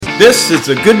This is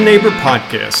the Good Neighbor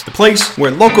Podcast, the place where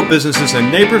local businesses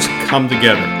and neighbors come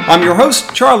together. I'm your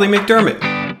host, Charlie McDermott.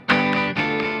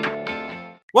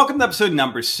 Welcome to episode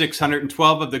number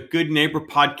 612 of the Good Neighbor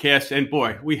Podcast. And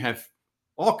boy, we have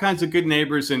all kinds of good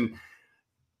neighbors. And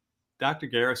Dr.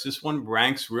 Garris, this one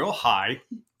ranks real high.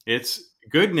 It's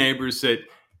good neighbors that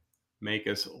make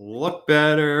us look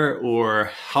better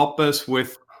or help us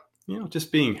with,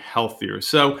 just being healthier.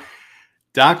 So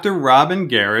Dr. Robin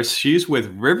Garris, she's with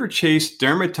River Chase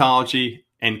Dermatology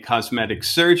and Cosmetic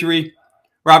Surgery.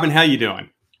 Robin, how you doing?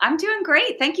 I'm doing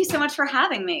great. Thank you so much for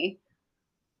having me.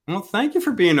 Well, thank you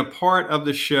for being a part of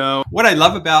the show. What I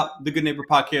love about the Good Neighbor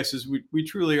Podcast is we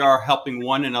truly are helping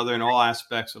one another in all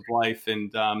aspects of life.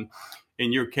 And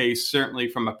in your case, certainly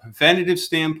from a preventative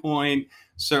standpoint,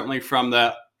 certainly from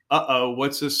the,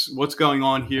 what's going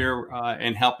on here,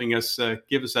 and helping us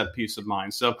give us that peace of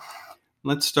mind. So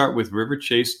let's start with River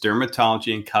Chase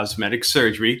Dermatology and Cosmetic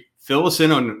Surgery. Fill us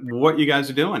in on what you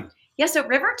guys are doing. Yeah, so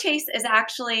River Chase is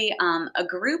actually a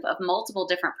group of multiple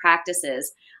different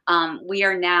practices. We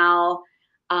are now,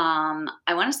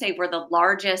 I want to say we're the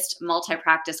largest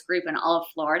multi-practice group in all of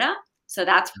Florida. So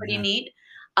that's pretty neat.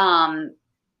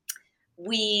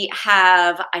 We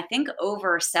have, I think,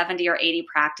 over 70 or 80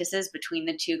 practices between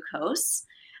the two coasts.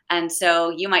 And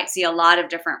so you might see a lot of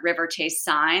different River Chase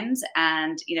signs,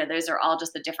 and, those are all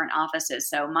just the different offices.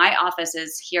 So my office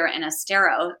is here in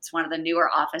Estero. It's one of the newer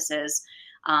offices.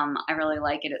 I really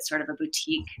like it. It's sort of a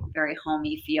boutique, very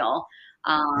homey feel.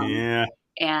 But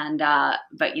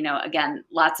again,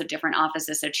 lots of different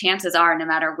offices. So chances are, no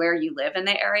matter where you live in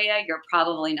the area, you're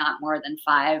probably not more than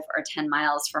 5 or 10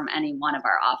 miles from any one of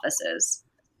our offices.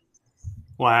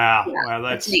 Wow. Yeah, wow.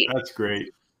 That's great.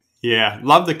 Yeah.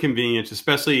 Love the convenience,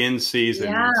 especially in season.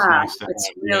 Yeah.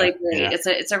 It's really great. Yeah.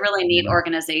 It's a really neat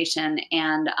organization.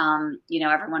 And,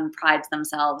 everyone prides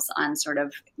themselves on sort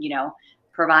of,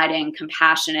 providing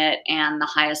compassionate and the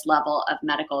highest level of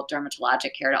medical dermatologic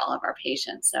care to all of our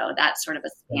patients. So that's sort of a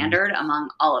standard among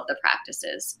all of the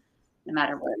practices, no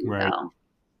matter where you go. All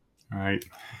right.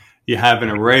 You have an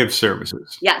array of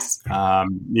services. Yes.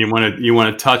 You want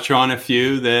to touch on a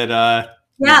few that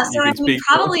so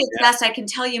probably it's best I can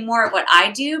tell you more of what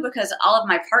I do, because all of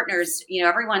my partners,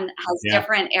 everyone has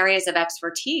different areas of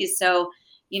expertise. So,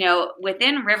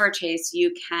 within River Chase,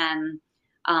 you can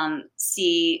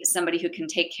see somebody who can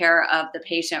take care of the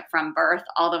patient from birth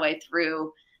all the way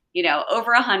through,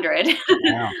 over 100.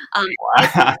 Wow.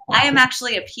 I am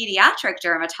actually a pediatric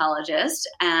dermatologist,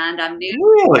 and I'm new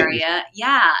to the area.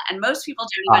 Yeah. And most people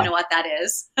don't even know what that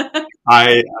is.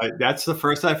 I that's the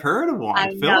first I've heard of one.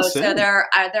 I know. So there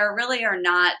really are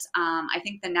not, I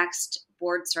think the next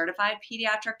board certified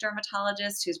pediatric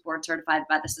dermatologist who's board certified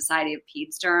by the Society of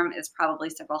PedsDerm is probably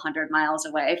several hundred miles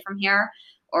away from here.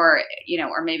 Or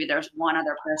maybe there's one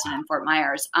other person in Fort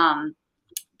Myers.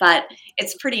 But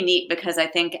it's pretty neat, because I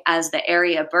think as the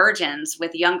area burgeons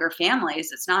with younger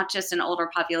families, it's not just an older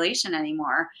population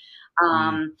anymore.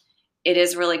 It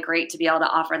is really great to be able to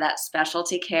offer that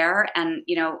specialty care. And,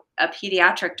 a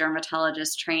pediatric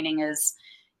dermatologist training is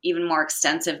even more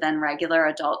extensive than regular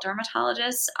adult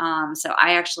dermatologists. So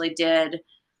I actually did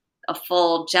a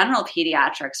full general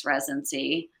pediatrics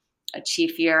residency, a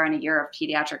chief year and a year of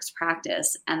pediatrics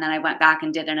practice. And then I went back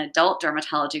and did an adult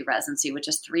dermatology residency, which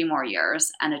is 3 more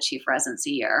years, and a chief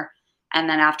residency year. And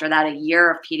then after that, a year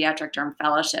of pediatric derm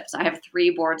fellowships. I have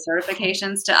 3 board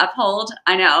certifications to uphold.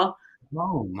 I know.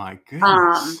 Oh my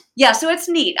goodness. So it's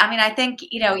neat. I mean, I think,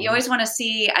 you always want to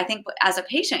see, I think as a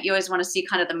patient, you always want to see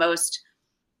kind of the most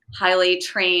highly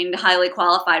trained, highly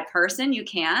qualified person you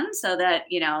can, so that,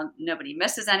 nobody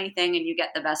misses anything and you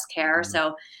get the best care.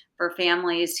 So for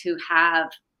families who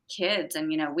have kids,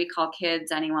 and, we call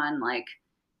kids anyone like,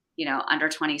 under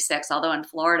 26, although in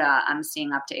Florida, I'm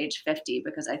seeing up to age 50,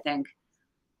 because I think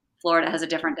Florida has a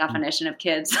different definition of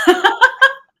kids.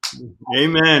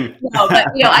 Amen. But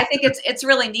I think it's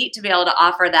really neat to be able to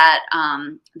offer that,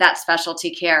 that specialty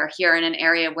care here in an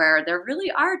area where there really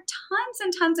are tons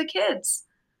and tons of kids.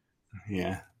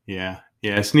 Yeah.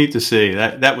 It's neat to see.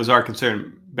 That was our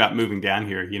concern about moving down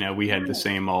here. We had the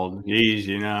same old,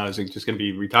 is it just going to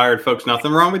be retired folks?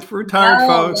 Nothing wrong with retired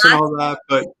folks and all that,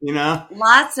 but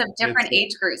lots of different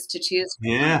age groups to choose from.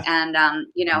 Yeah. And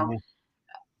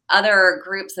other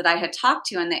groups that I had talked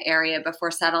to in the area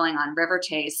before settling on River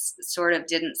Chase sort of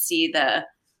didn't see the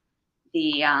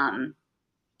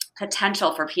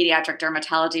potential for pediatric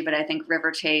dermatology, but I think River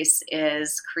Chase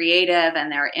is creative and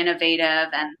they're innovative,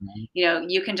 and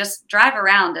you can just drive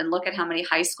around and look at how many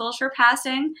high schools you're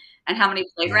passing and how many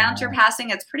playgrounds you're passing.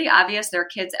 It's pretty obvious there are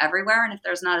kids everywhere, and if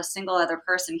there's not a single other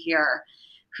person here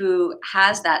who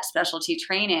has that specialty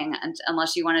training, and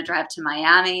unless you want to drive to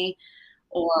Miami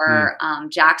or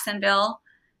Jacksonville,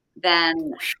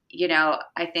 then,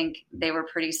 I think they were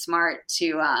pretty smart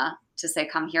to say,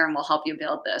 come here and we'll help you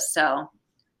build this. So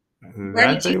where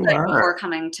did you live before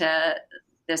coming to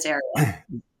this area?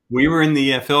 We were in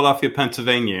the Philadelphia,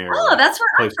 Pennsylvania area. Oh, that's where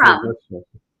I'm from.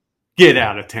 Get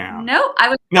out of town. No,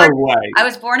 no way. I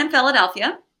was born in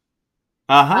Philadelphia.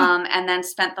 And then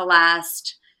spent the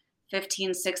last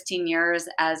 15, 16 years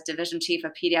as division chief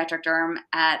of pediatric derm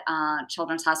at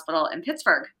Children's Hospital in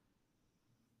Pittsburgh.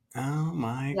 Oh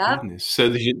my goodness. So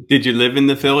did you live in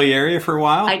the Philly area for a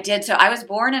while? I did. So I was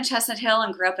born in Chestnut Hill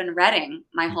and grew up in Reading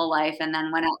my whole life, and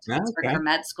then went out to Pittsburgh for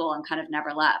med school and kind of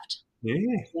never left.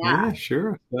 Yeah,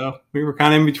 sure. So we were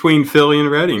kind of in between Philly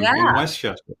and Reading in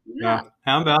Westchester. Yeah.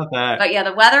 How about that? But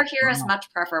the weather here is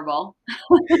much preferable.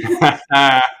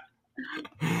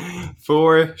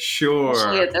 For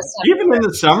sure. Even in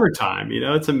the summertime,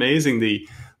 it's amazing the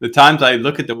times I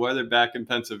look at the weather back in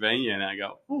Pennsylvania and I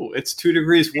go, oh, it's 2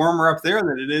 degrees warmer up there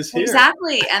than it is here.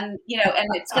 Exactly. And, and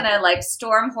it's going to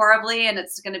storm horribly, and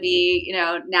it's going to be,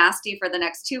 nasty for the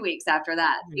next 2 weeks after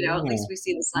that. At least we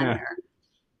see the sun here.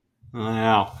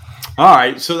 Wow. All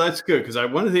right. So that's good, because I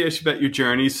wanted to ask you about your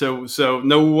journey. So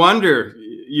no wonder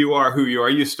you are who you are.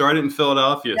 You started in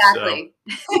Philadelphia. Exactly.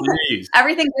 So,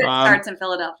 everything good starts in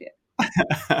Philadelphia.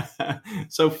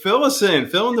 So fill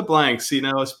in the blanks,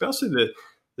 especially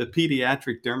the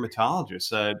pediatric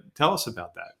dermatologist. Tell us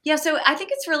about that. Yeah, so I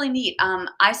think it's really neat.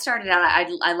 I started out,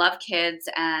 I love kids,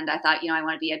 and I thought, I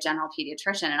want to be a general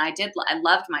pediatrician. And I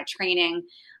loved my training.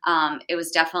 It was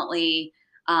definitely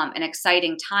an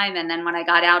exciting time. And then when I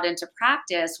got out into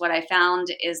practice, what I found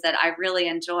is that I really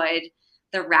enjoyed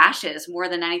the rashes more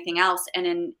than anything else. And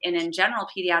in general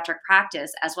pediatric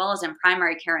practice, as well as in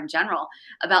primary care in general,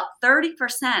 about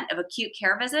 30% of acute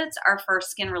care visits are for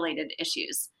skin-related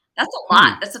issues. That's a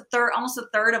lot. That's almost a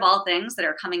third of all things that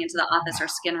are coming into the office are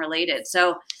skin-related.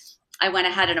 So I went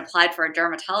ahead and applied for a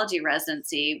dermatology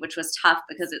residency, which was tough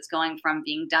because it's going from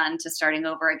being done to starting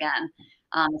over again.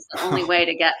 It's the only way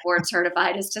to get board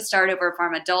certified is to start over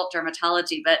from adult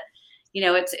dermatology. But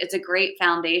it's a great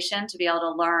foundation to be able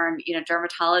to learn.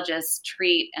 Dermatologists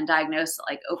treat and diagnose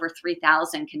over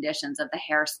 3,000 conditions of the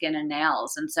hair, skin, and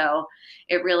nails. And so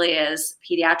it really is,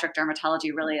 pediatric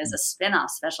dermatology really is a spin-off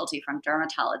specialty from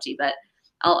dermatology. But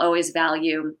I'll always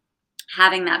value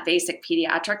having that basic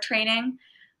pediatric training.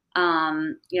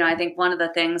 I think one of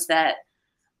the things that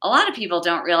a lot of people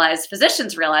don't realize,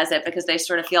 physicians realize it because they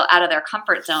sort of feel out of their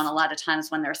comfort zone a lot of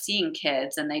times when they're seeing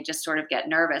kids, and they just sort of get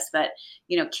nervous. But,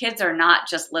 kids are not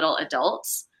just little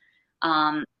adults.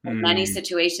 In many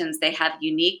situations, they have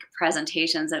unique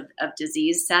presentations of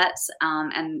disease sets,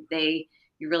 and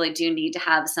you really do need to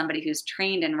have somebody who's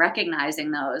trained in recognizing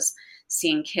those,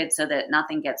 seeing kids, so that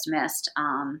nothing gets missed.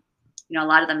 A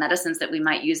lot of the medicines that we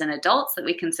might use in adults that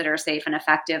we consider safe and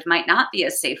effective might not be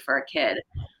as safe for a kid.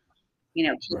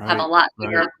 Kids have a lot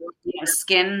bigger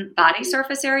skin body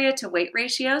surface area to weight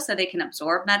ratio, so they can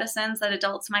absorb medicines that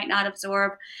adults might not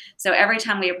absorb. So every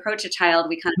time we approach a child,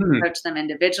 we kind of approach them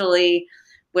individually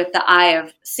with the eye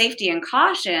of safety and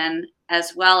caution,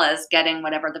 as well as getting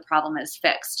whatever the problem is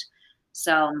fixed.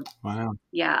 So,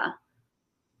 yeah.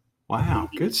 Wow,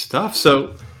 good stuff.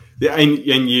 So, and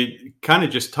you kind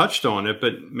of just touched on it,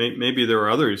 but maybe there are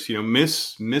others,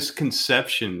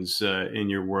 misconceptions in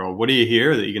your world. What do you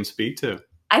hear that you can speak to?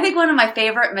 I think one of my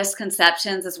favorite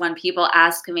misconceptions is when people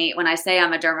ask me, when I say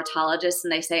I'm a dermatologist,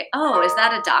 and they say, "Oh, is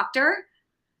that a doctor?"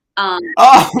 And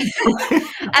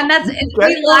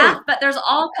we laugh, but there's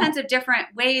all kinds of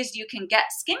different ways you can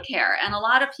get skincare. And a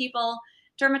lot of people,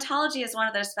 dermatology is one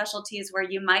of those specialties where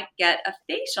you might get a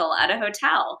facial at a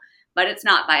hotel, but it's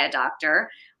not by a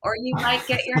doctor. Or you might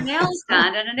get your nails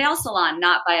done at a nail salon,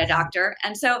 not by a doctor.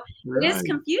 And so it is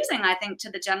confusing, I think, to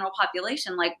the general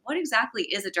population, what exactly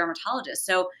is a dermatologist?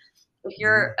 So if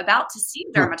you're about to see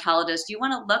a dermatologist, you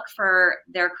want to look for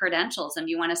their credentials, and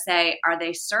you want to say, are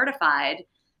they certified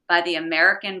by the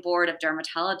American Board of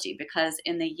Dermatology? Because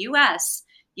in the US,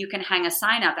 you can hang a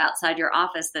sign up outside your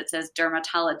office that says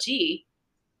dermatology.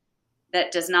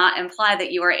 That does not imply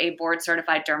that you are a board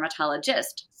certified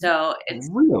dermatologist. So it's,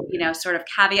 sort of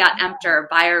caveat emptor,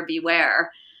 buyer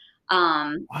beware.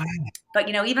 But,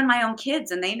 even my own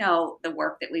kids, and they know the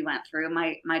work that we went through.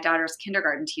 My daughter's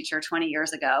kindergarten teacher 20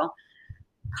 years ago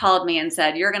called me and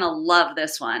said, "You're going to love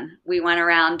this one." We went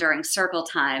around during circle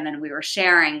time, and we were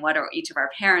sharing what each of our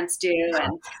parents do.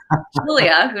 And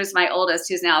Julia, who's my oldest,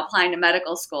 who's now applying to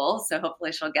medical school, so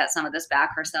hopefully she'll get some of this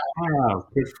back herself. Oh,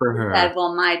 good for her. Said,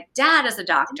 "Well, my dad is a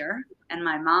doctor, and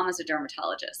my mom is a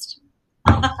dermatologist."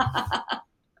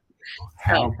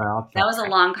 How about that was a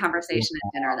long conversation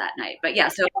at dinner that night. But yeah,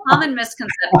 so a common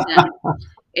misconception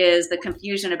is the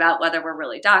confusion about whether we're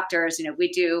really doctors.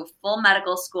 We do full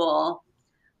medical school.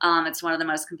 It's one of the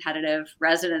most competitive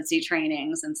residency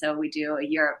trainings. And so we do a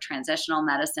year of transitional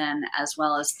medicine as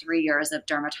well as 3 years of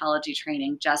dermatology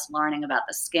training, just learning about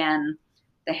the skin,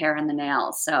 the hair, and the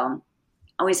nails. So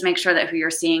always make sure that who you're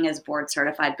seeing is board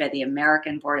certified by the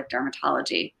American Board of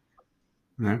Dermatology.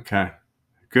 Okay.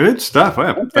 Good stuff.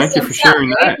 Well, thank you for sharing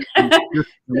right? that. You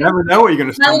never know what you're going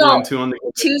to stumble into on the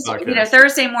Tuesday,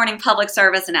 Thursday morning public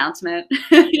service announcement.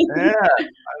 Yeah, I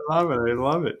love it. I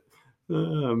love it.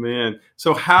 Oh, man.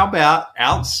 So how about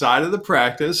outside of the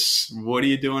practice? What are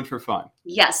you doing for fun?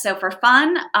 Yes. So for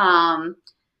fun,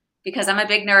 because I'm a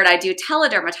big nerd, I do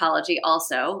teledermatology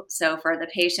also. So for the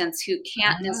patients who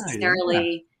can't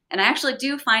necessarily, and I actually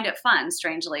do find it fun,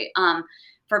 strangely,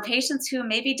 for patients who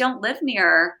maybe don't live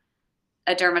near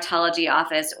a dermatology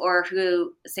office, or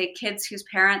who, say, kids whose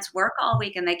parents work all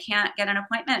week and they can't get an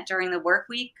appointment during the work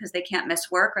week because they can't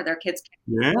miss work or their kids can't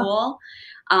go to school.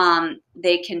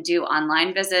 They can do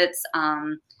online visits.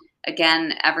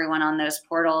 Again, everyone on those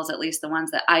portals, at least the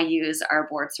ones that I use, are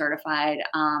board certified.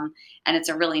 And it's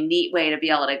a really neat way to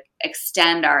be able to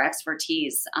extend our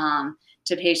expertise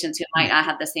to patients who might not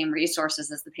have the same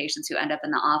resources as the patients who end up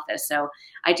in the office. So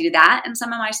I do that in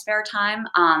some of my spare time.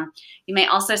 You may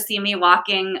also see me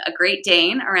walking a Great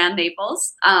Dane around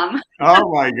Naples. Oh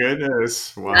my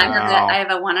goodness. Wow. I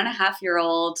have a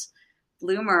 1.5-year-old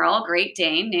Blue Merle Great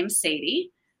Dane named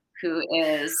Sadie, who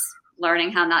is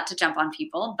learning how not to jump on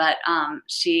people, but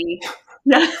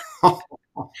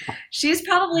she's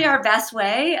probably our best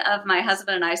way of my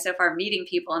husband and I so far meeting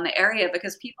people in the area,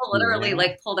 because people literally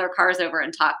pull their cars over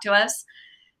and talk to us.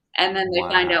 And then they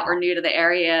find out we're new to the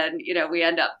area, and, we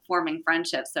end up forming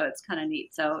friendships. So it's kind of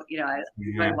neat. So, I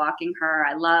enjoy walking her.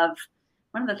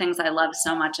 One of the things I love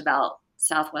so much about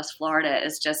Southwest Florida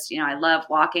is just, I love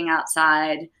walking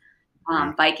outside,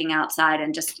 biking outside,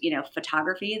 and just,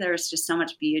 photography. There's just so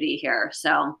much beauty here.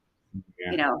 So,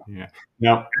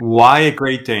 Now, why a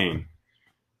Great Dane?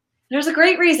 There's a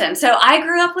great reason. So I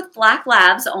grew up with black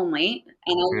labs only,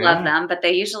 and I love them, but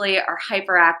they usually are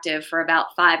hyperactive for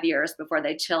about 5 years before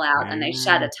they chill out and they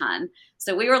shed a ton.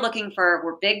 So we're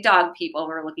big dog people.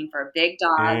 We were looking for a big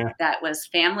dog that was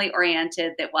family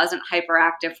oriented, that wasn't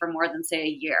hyperactive for more than, say,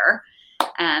 a year.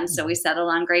 And so we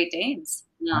settled on Great Danes.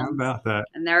 How about that?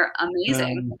 And they're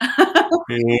amazing.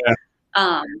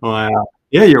 Wow.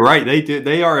 Yeah, you're right.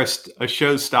 They are a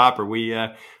showstopper.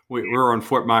 We're on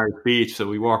Fort Myers Beach, so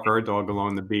we walk our dog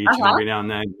along the beach, and every now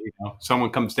and then, someone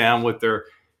comes down with their,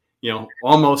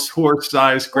 almost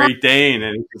horse-sized Great Dane,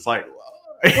 and it's like,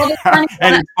 well,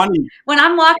 it's funny. When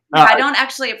I'm walking her, I don't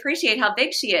actually appreciate how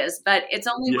big she is, but it's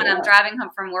only when I'm driving home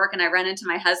from work and I run into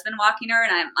my husband walking her,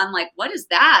 and I'm like, what is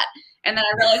that? And then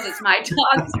I realize it's my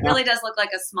dog. It really does look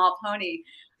like a small pony.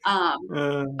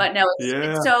 But no,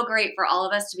 it's so great for all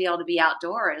of us to be able to be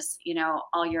outdoors,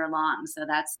 all year long. So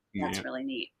that's really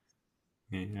neat.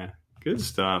 Yeah, good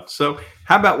stuff. So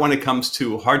how about when it comes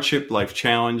to hardship, life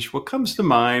challenge? What comes to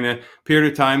mind? A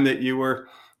period of time that you were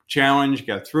challenged,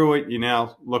 got through it.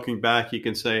 Now looking back, you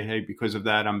can say, hey, because of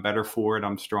that, I'm better for it.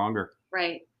 I'm stronger.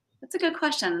 Right. That's a good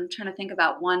question. I'm trying to think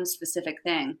about one specific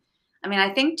thing. I mean,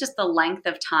 I think just the length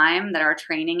of time that our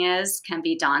training can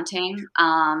be daunting.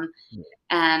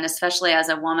 And especially as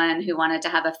a woman who wanted to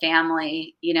have a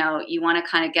family, you want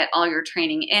to kind of get all your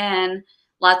training in.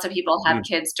 Lots of people have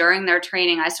kids during their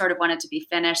training. I sort of wanted to be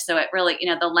finished. So it really,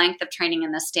 the length of training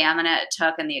and the stamina it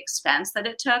took and the expense that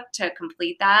it took to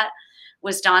complete that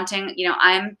was daunting.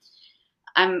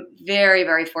 I'm very,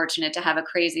 very fortunate to have a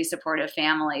crazy supportive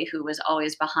family who was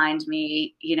always behind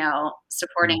me,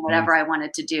 supporting whatever I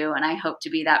wanted to do. And I hope to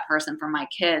be that person for my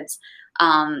kids.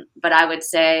 But I would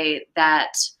say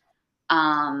that,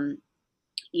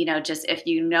 just if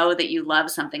you know that you love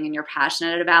something and you're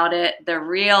passionate about it, the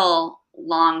real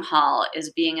long haul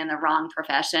is being in the wrong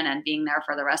profession and being there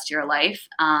for the rest of your life.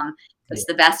 It's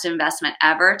the best investment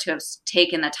ever to have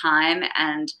taken the time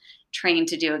and trained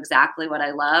to do exactly what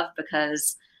I love,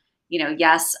 because,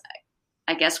 yes,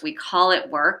 I guess we call it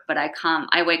work, but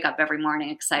I wake up every morning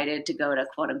excited to go to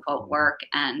quote unquote work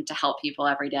and to help people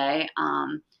every day.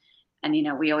 And,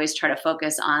 we always try to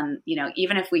focus on,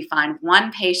 even if we find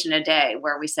one patient a day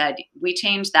where we said we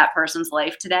changed that person's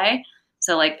life today.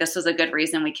 So this was a good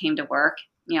reason we came to work.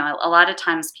 A lot of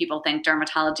times people think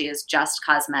dermatology is just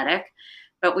cosmetic,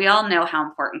 but we all know how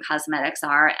important cosmetics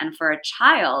are. And for a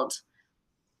child,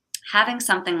 having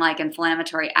something like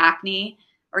inflammatory acne,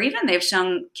 or even they've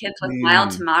shown kids with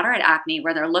mild to moderate acne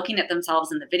where they're looking at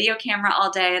themselves in the video camera all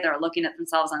day, they're looking at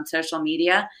themselves on social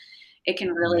media. it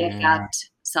can really affect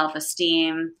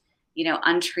self-esteem.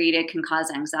 Untreated can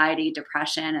cause anxiety,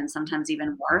 depression, and sometimes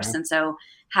even worse. And so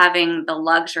having the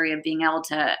luxury of being able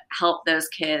to help those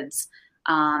kids,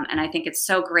 and I think it's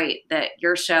so great that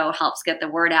your show helps get the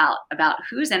word out about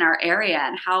who's in our area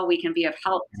and how we can be of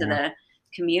help to the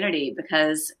community,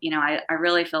 because, I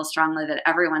really feel strongly that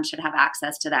everyone should have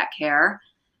access to that care,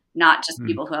 not just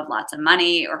people who have lots of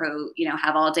money or who,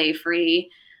 have all day free,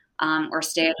 or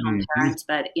stay-at-home parents,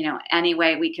 but, any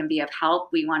way we can be of help,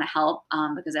 we want to help,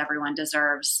 because everyone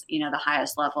deserves, the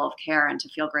highest level of care and to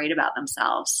feel great about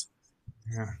themselves.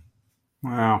 Yeah.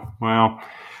 Wow. Well,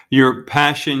 your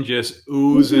passion just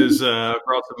oozes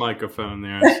across the microphone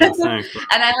there. So thanks.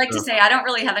 And I like to say I don't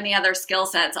really have any other skill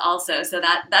sets also, so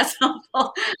that's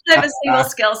helpful. I have a single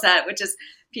skill set, which is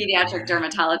pediatric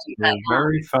dermatology. But,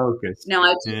 very focused. No,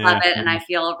 I do love it, and I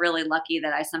feel really lucky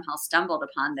that I somehow stumbled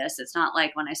upon this. It's not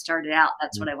like when I started out,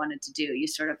 that's what I wanted to do. You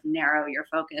sort of narrow your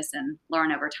focus and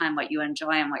learn over time what you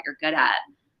enjoy and what you're good at.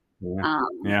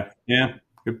 Yeah.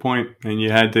 Good point. And you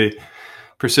had the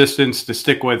persistence to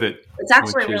stick with it. It's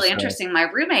actually really interesting. My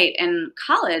roommate in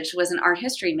college was an art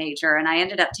history major, and I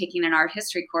ended up taking an art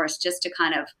history course just to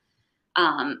kind of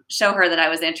show her that I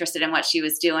was interested in what she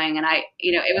was doing. And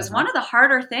it was one of the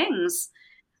harder things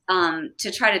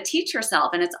to try to teach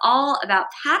yourself. And it's all about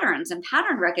patterns and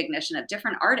pattern recognition of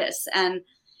different artists. And,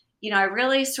 I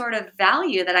really sort of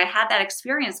value that I had that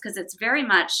experience, because it's very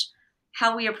much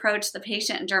how we approach the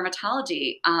patient in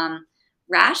dermatology.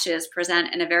 Rashes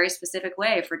present in a very specific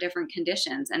way for different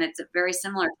conditions. And it's very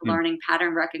similar to learning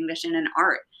pattern recognition in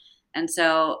art. And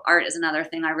so art is another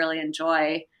thing I really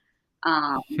enjoy.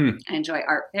 I enjoy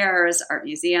art fairs, art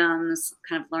museums,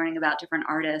 kind of learning about different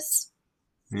artists.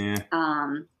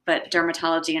 But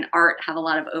dermatology and art have a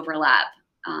lot of overlap.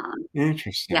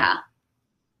 Interesting. Yeah.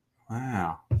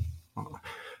 Wow.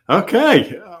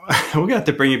 Okay. We'll have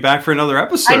to bring you back for another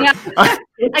episode. I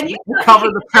know. We'll cover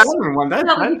the pattern one. We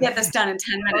can get this done in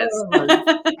 10 minutes.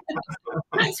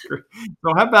 That's great.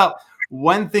 So how about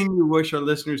one thing you wish our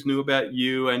listeners knew about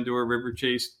you and or River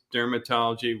Chase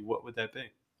Dermatology? What would that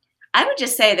be? I would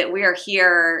just say that we are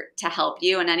here to help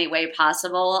you in any way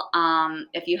possible.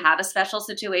 If you have a special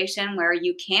situation where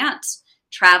you can't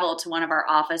travel to one of our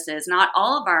offices, not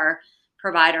all of our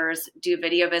providers do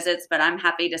video visits, but I'm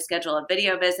happy to schedule a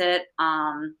video visit.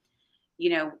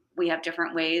 We have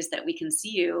different ways that we can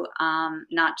see you,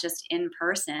 not just in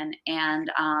person. And,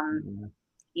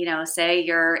 say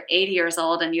you're 80 years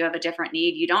old and you have a different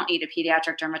need. You don't need a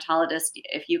pediatric dermatologist.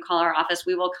 If you call our office,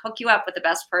 we will hook you up with the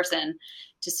best person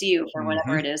to see you for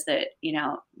whatever it is that,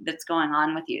 that's going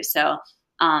on with you. So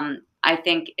I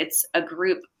think it's a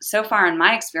group so far in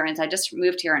my experience. I just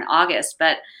moved here in August,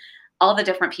 but all the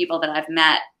different people that I've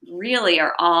met really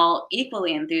are all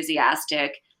equally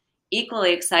enthusiastic,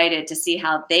 equally excited to see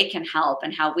how they can help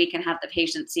and how we can have the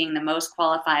patient seeing the most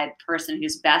qualified person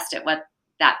who's best at what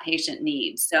that patient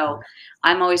needs. So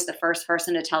I'm always the first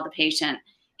person to tell the patient,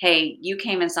 hey, you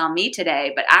came and saw me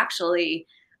today, but actually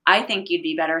I think you'd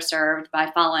be better served by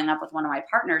following up with one of my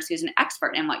partners who's an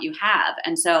expert in what you have.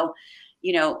 And so,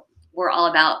 we're all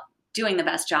about doing the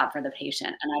best job for the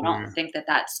patient. And I don't think that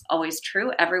that's always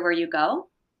true everywhere you go.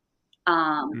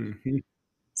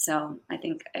 So I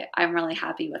think I'm really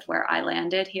happy with where I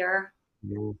landed here.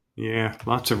 Yeah,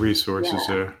 lots of resources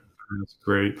there. That's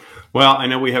great. Well, I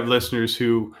know we have listeners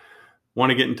who want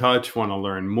to get in touch, want to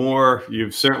learn more.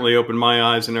 You've certainly opened my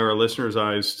eyes and our listeners'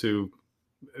 eyes to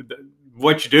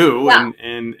what you do,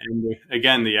 and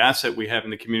again, the asset we have in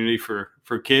the community for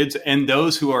kids and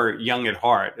those who are young at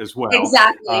heart as well.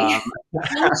 Exactly. Young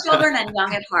children and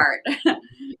young at heart. So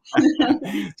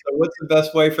what's the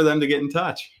best way for them to get in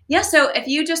touch? Yeah, so if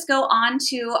you just go on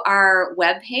to our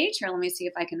webpage, here, let me see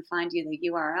if I can find you the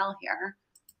URL here.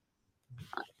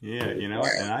 Yeah, and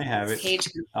I have it.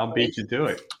 I'll beat you to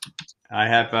it. I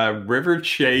have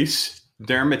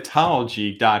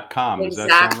riverchasedermatology.com. Exactly. Does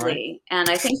that sound right? And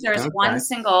I think there's one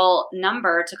single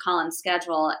number to call and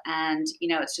schedule. And,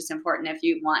 it's just important if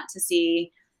you want to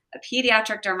see a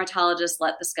pediatric dermatologist,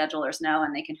 let the schedulers know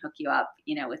and they can hook you up,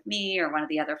 with me or one of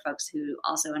the other folks who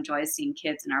also enjoys seeing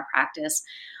kids in our practice.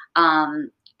 And,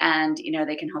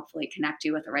 they can hopefully connect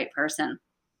you with the right person.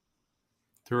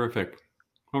 Terrific.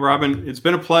 Well, Robin, it's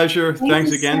been a pleasure.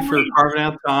 Thanks again for carving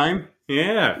out time.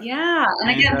 Yeah. Yeah. And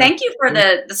again, thank you for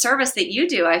the service that you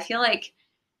do. I feel like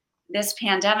this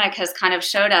pandemic has kind of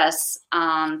showed us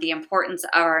the importance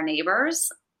of our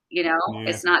neighbors.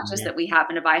 It's not just that we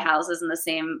happen to buy houses in the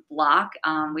same block.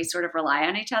 We sort of rely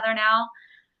on each other now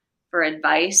for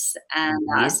advice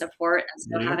and support. And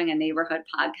so having a neighborhood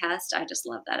podcast, I just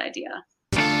love that idea.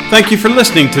 Thank you for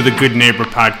listening to the Good Neighbor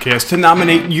Podcast. To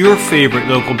nominate your favorite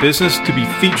local business to be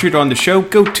featured on the show,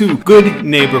 go to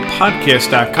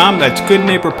goodneighborpodcast.com. That's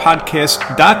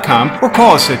goodneighborpodcast.com, or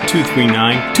call us at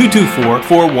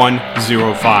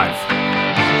 239-224-4105.